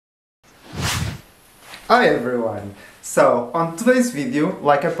Hi everyone! So, on today's video,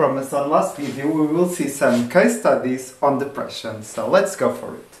 like I promised on last video, we will see some case studies on depression. So let's go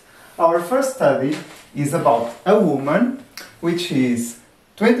for it. Our first study is about a woman which is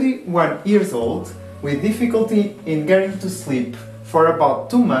 21 years old with difficulty in getting to sleep for about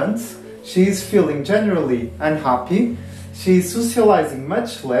 2 months. She is feeling generally unhappy. She is socializing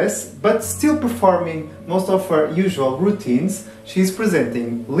much less, but still performing most of her usual routines. She is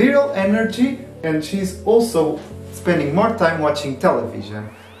presenting little energy and she's also spending more time watching television.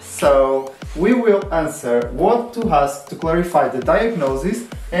 So we will answer what to ask to clarify the diagnosis,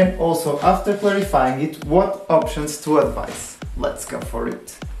 and also after clarifying it, what options to advise. Let's go for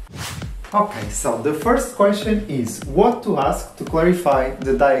it. Okay, so the first question is what to ask to clarify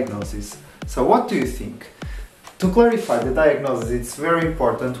the diagnosis. So what do you think? To clarify the diagnosis, it's very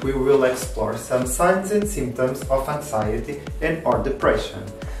important we will explore some signs and symptoms of anxiety and or depression.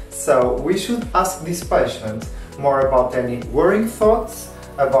 So we should ask this patient more about any worrying thoughts,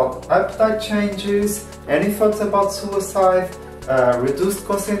 about appetite changes, any thoughts about suicide, reduced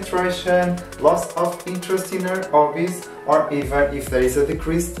concentration, loss of interest in her hobbies, or even if there is a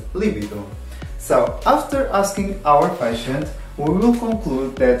decreased libido. So after asking our patient, we will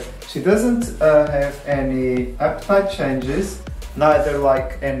conclude that she doesn't have any appetite changes, neither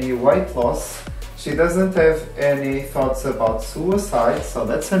like any weight loss. She doesn't have any thoughts about suicide, so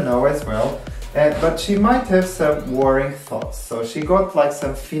that's a no as well. But she might have some worrying thoughts. So she got like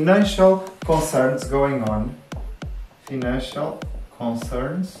some financial concerns going on. Financial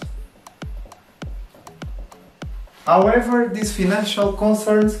concerns. However, these financial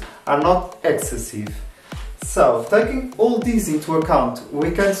concerns are not excessive. So, taking all these into account, we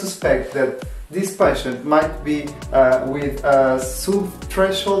can suspect that this patient might be with a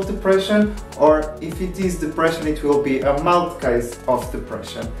sub-threshold depression, or if it is depression, it will be a mild case of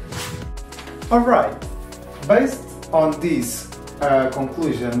depression. Alright, based on this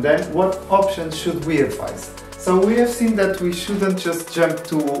conclusion, then what options should we advise? So we have seen that we shouldn't just jump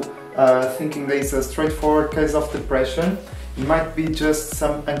to thinking there is a straightforward case of depression. It might be just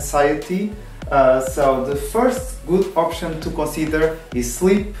some anxiety. So the first good option to consider is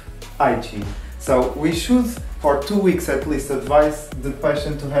sleep hygiene. So we should, for 2 weeks at least, advise the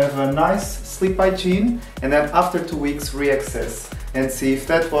patient to have a nice sleep hygiene, and then after 2 weeks reassess and see if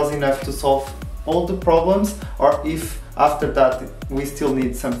that was enough to solve all the problems, or if after that we still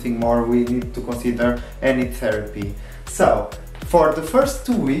need something more, we need to consider any therapy. So for the first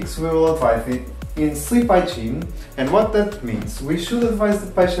 2 weeks we will advise in sleep hygiene, and what that means, we should advise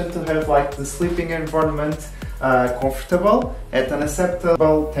the patient to have like the sleeping environment comfortable at an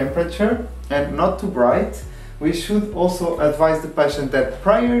acceptable temperature and not too bright. We should also advise the patient that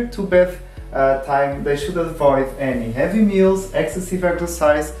prior to bed time they should avoid any heavy meals, excessive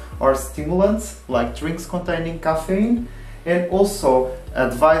exercise or stimulants like drinks containing caffeine, and also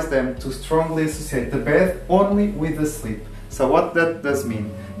advise them to strongly associate the bed only with the sleep. So what that does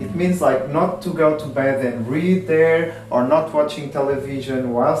mean? It means like not to go to bed and read there, or not watching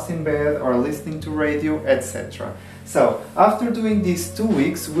television whilst in bed, or listening to radio, etc. So after doing these 2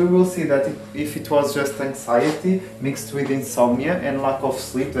 weeks, we will see that if it was just anxiety mixed with insomnia and lack of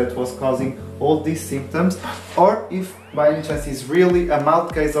sleep that was causing all these symptoms, or if by any chance is really a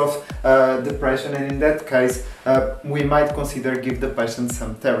mild case of depression, and in that case we might consider give the patient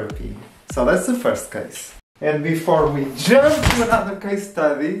some therapy. So that's the first case. And before we jump to another case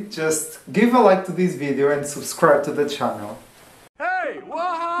study, just give a like to this video and subscribe to the channel. Hey,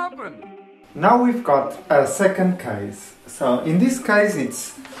 what happened? Now we've got a second case. So in this case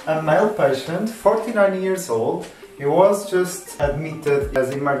it's a male patient, 49 years old. He was just admitted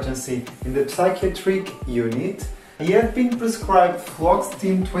as emergency in the psychiatric unit. He had been prescribed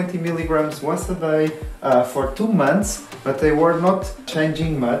fluoxetine 20 mg once a day for 2 months, but they were not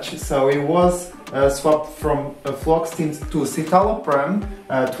changing much, so he was swapped from fluoxetine to citalopram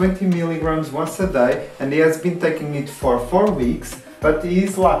 20 mg once a day, and he has been taking it for 4 weeks, but he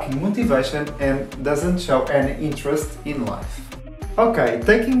is lacking motivation and doesn't show any interest in life. Okay,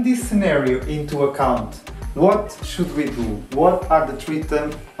 taking this scenario into account, what should we do? What are the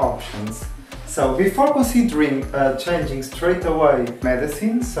treatment options? So before considering changing straight away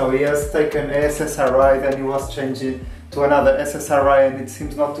medicine, so he has taken a SSRI, then he was changing to another SSRI and it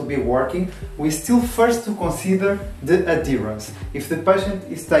seems not to be working, we still first to consider the adherence, if the patient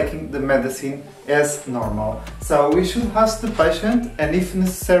is taking the medicine as normal. So we should ask the patient, and if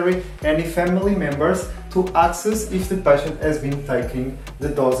necessary any family members, to access if the patient has been taking the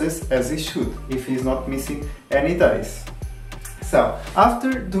doses as he should, if he is not missing any days. So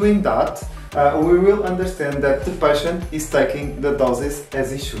after doing that, we will understand that the patient is taking the doses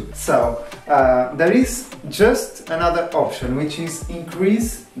as he should. So there is just another option, which is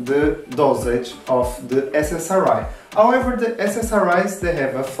increase the dosage of the SSRI. However, the SSRIs, they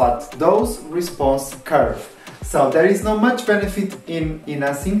have a flat dose response curve. So there is not much benefit in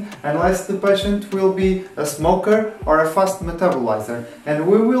enhancing unless the patient will be a smoker or a fast metabolizer, and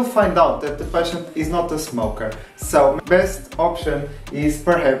we will find out that the patient is not a smoker. So best option is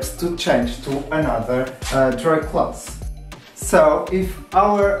perhaps to change to another drug class. So if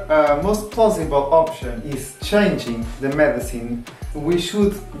our most plausible option is changing the medicine, we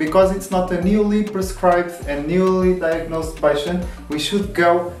should, because it's not a newly prescribed and newly diagnosed patient, we should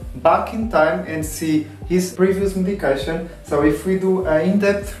go back in time and see his previous medication. So if we do an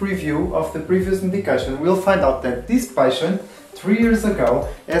in-depth review of the previous medication, we'll find out that this patient 3 years ago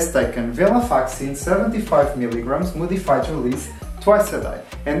has taken venlafaxine 75 mg modified release twice a day,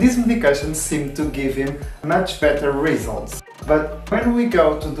 and these medications seem to give him much better results. But when we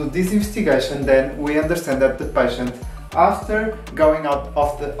go to do this investigation, then we understand that the patient, after going out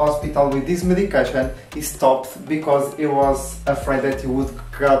of the hospital with this medication, he stopped because he was afraid that he would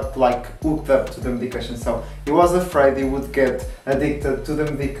get hooked up to the medication. So he was afraid he would get addicted to the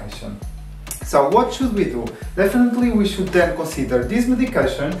medication. So what should we do? Definitely we should then consider this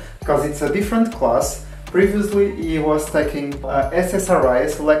medication because it's a different class. Previously he was taking SSRI,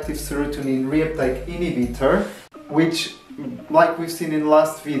 selective serotonin reuptake inhibitor, which, like we've seen in the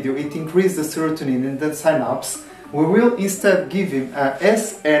last video, it increased the serotonin in the synapse. We will instead give him a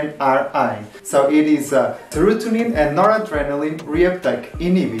SNRI. So it is a serotonin and noradrenaline reuptake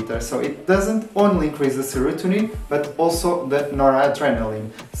inhibitor. So it doesn't only increase the serotonin, but also the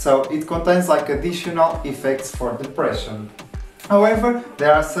noradrenaline. So it contains additional effects for depression. However,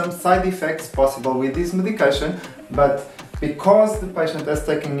 there are some side effects possible with this medication, but because the patient has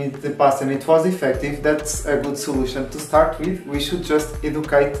taken it in the past and it was effective, that's a good solution to start with. We should just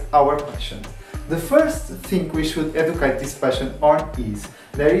educate our patient. The first thing we should educate this patient on is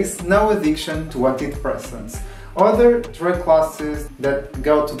there is no addiction to antidepressants. Other drug classes that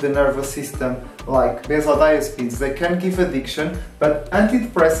go to the nervous system, like benzodiazepines, they can give addiction, but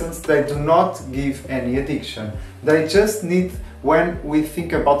antidepressants, they do not give any addiction. They just need, when we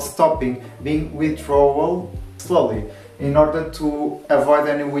think about stopping, being withdrawal slowly, in order to avoid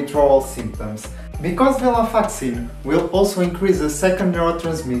any withdrawal symptoms. Because venlafaxine will also increase the second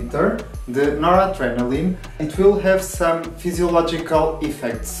neurotransmitter, the noradrenaline, it will have some physiological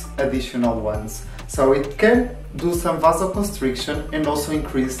effects, additional ones. So it can do some vasoconstriction and also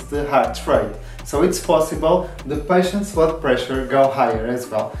increase the heart rate. So it's possible the patient's blood pressure go higher as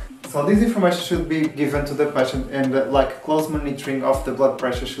well. So this information should be given to the patient, and close monitoring of the blood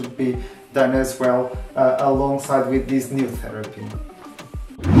pressure should be done as well alongside with this new therapy.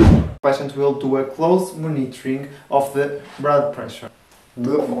 The patient will do a close monitoring of the blood pressure.